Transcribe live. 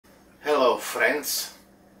friends,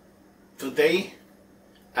 today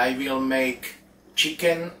I will make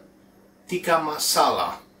chicken tikka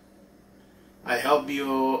masala. I hope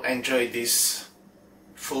you enjoy this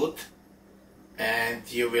food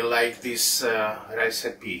and you will like this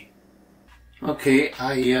recipe. Okay,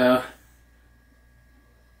 I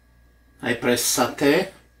press saute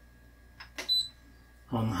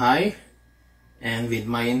on high, and with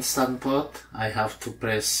my instant pot I have to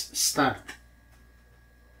press start.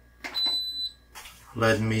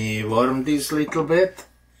 Let me warm this little bit.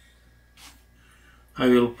 I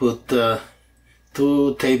will put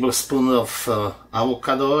 2 tablespoons of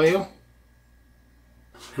avocado oil.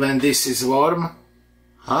 When this is warm,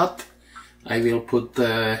 hot, I will put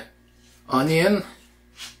onion,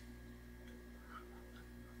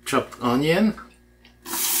 chopped onion.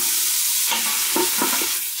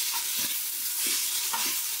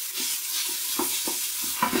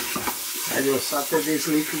 I will saute this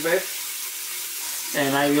little bit,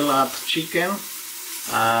 and I will add chicken,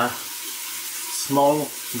 small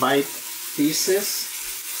bite pieces.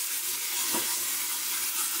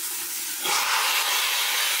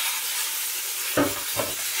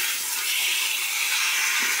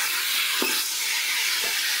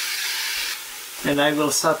 And I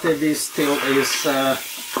will saute this till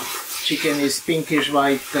chicken is pinkish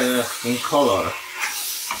white in color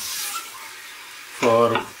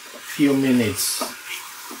for few minutes,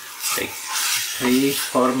 like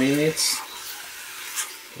 3-4 minutes.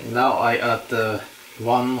 And now I add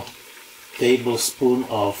 1 tablespoon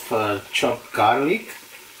of chopped garlic,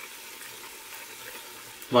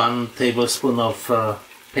 1 tablespoon of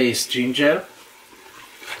paste ginger.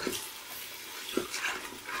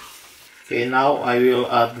 Okay, now I will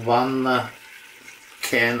add 1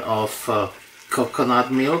 can of coconut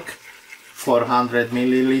milk, 400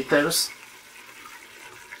 milliliters.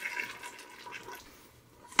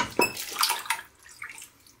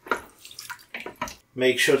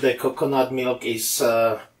 Make sure the coconut milk is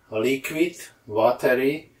liquid,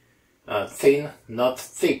 watery, thin, not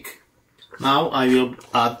thick. Now I will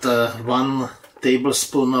add 1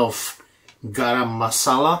 tablespoon of garam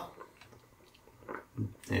masala,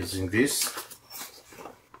 using this.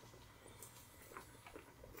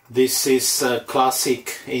 This is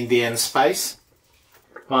classic Indian spice.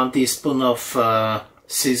 1 teaspoon of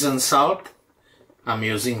seasoned salt, I'm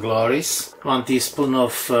using Glory's. 1 teaspoon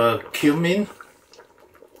of cumin.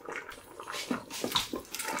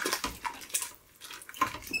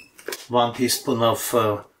 1 teaspoon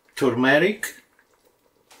of turmeric,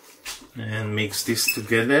 and mix this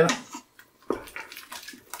together.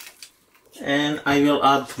 And I will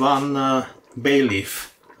add 1 bay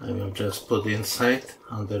leaf. I will just put inside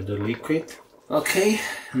under the liquid. Okay,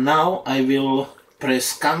 now I will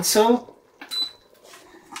press cancel,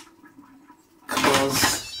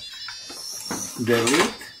 close the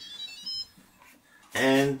lid,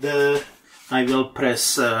 and I will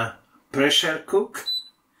press pressure cook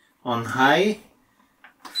on high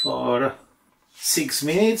for 6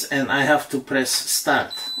 minutes, and I have to press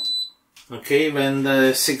start. Okay, when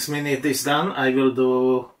the 6 minutes is done, I will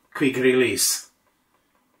do quick release.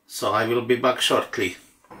 So I will be back shortly.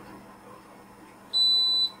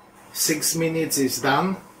 6 minutes is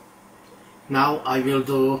done. Now I will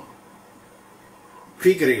do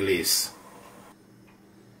quick release.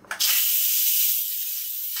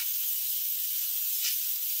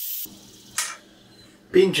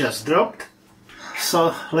 Pin just dropped,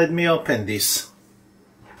 so let me open this.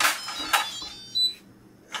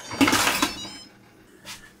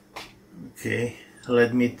 Okay,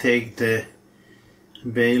 let me take the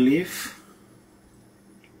bay leaf.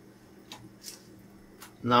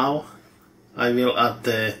 Now I will add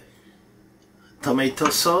the tomato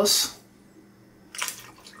sauce,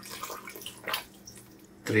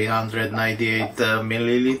 398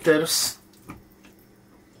 milliliters.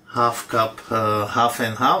 Half cup, half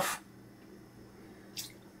and half.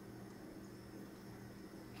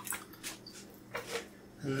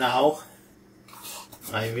 Now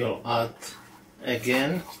I will add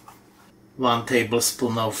again 1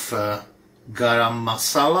 tablespoon of garam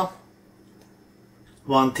masala,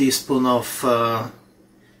 1 teaspoon of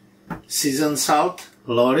seasoned salt,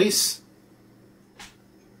 Glory's,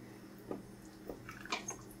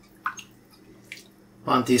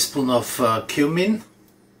 1 teaspoon of cumin,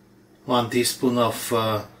 1 teaspoon of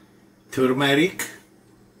turmeric,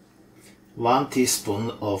 1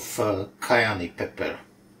 teaspoon of cayenne pepper.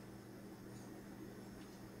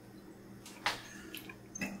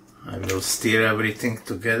 I will stir everything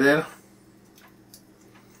together.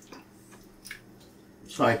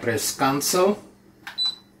 So I press cancel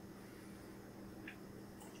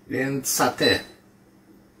and saute.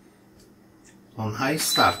 on high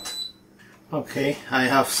start. Okay, I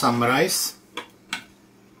have some rice.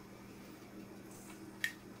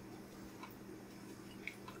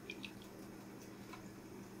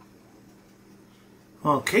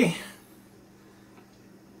 Okay,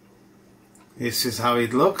 this is how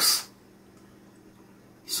it looks.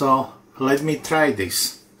 So let me try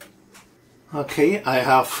this. Okay, I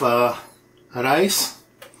have rice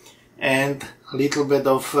and a little bit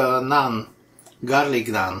of naan, garlic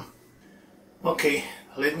naan. Okay,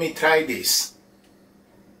 let me try this.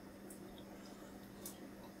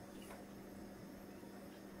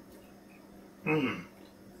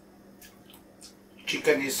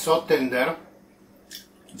 Chicken is so tender,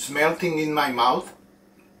 it's melting in my mouth,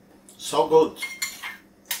 so good.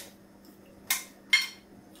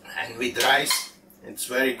 And with rice, it's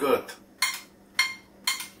very good.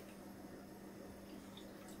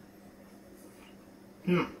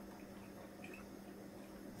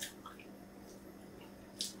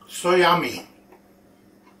 So yummy.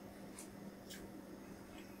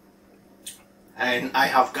 And I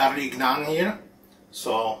have garlic naan here,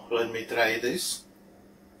 so let me try this.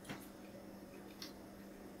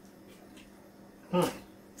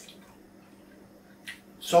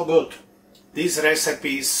 So good. This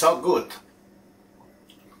recipe is so good.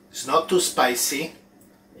 It's not too spicy,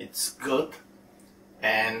 it's good,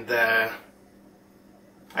 and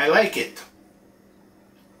I like it.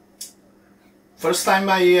 First time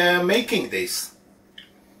I making this.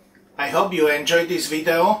 I hope you enjoyed this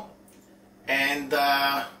video and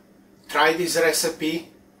try this recipe.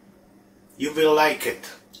 You will like it.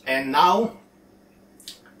 And now,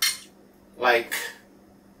 like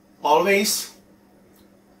always,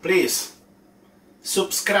 please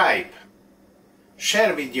subscribe,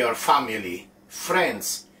 share with your family,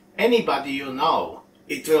 friends, anybody you know.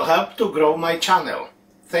 It will help to grow my channel.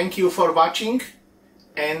 Thank you for watching,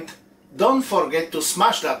 and don't forget to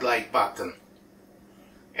smash that like button.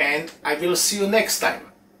 And I will see you next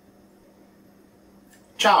time.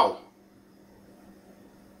 Ciao!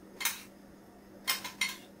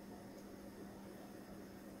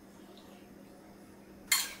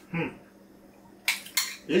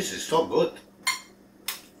 This is so good.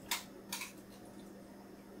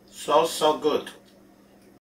 So good.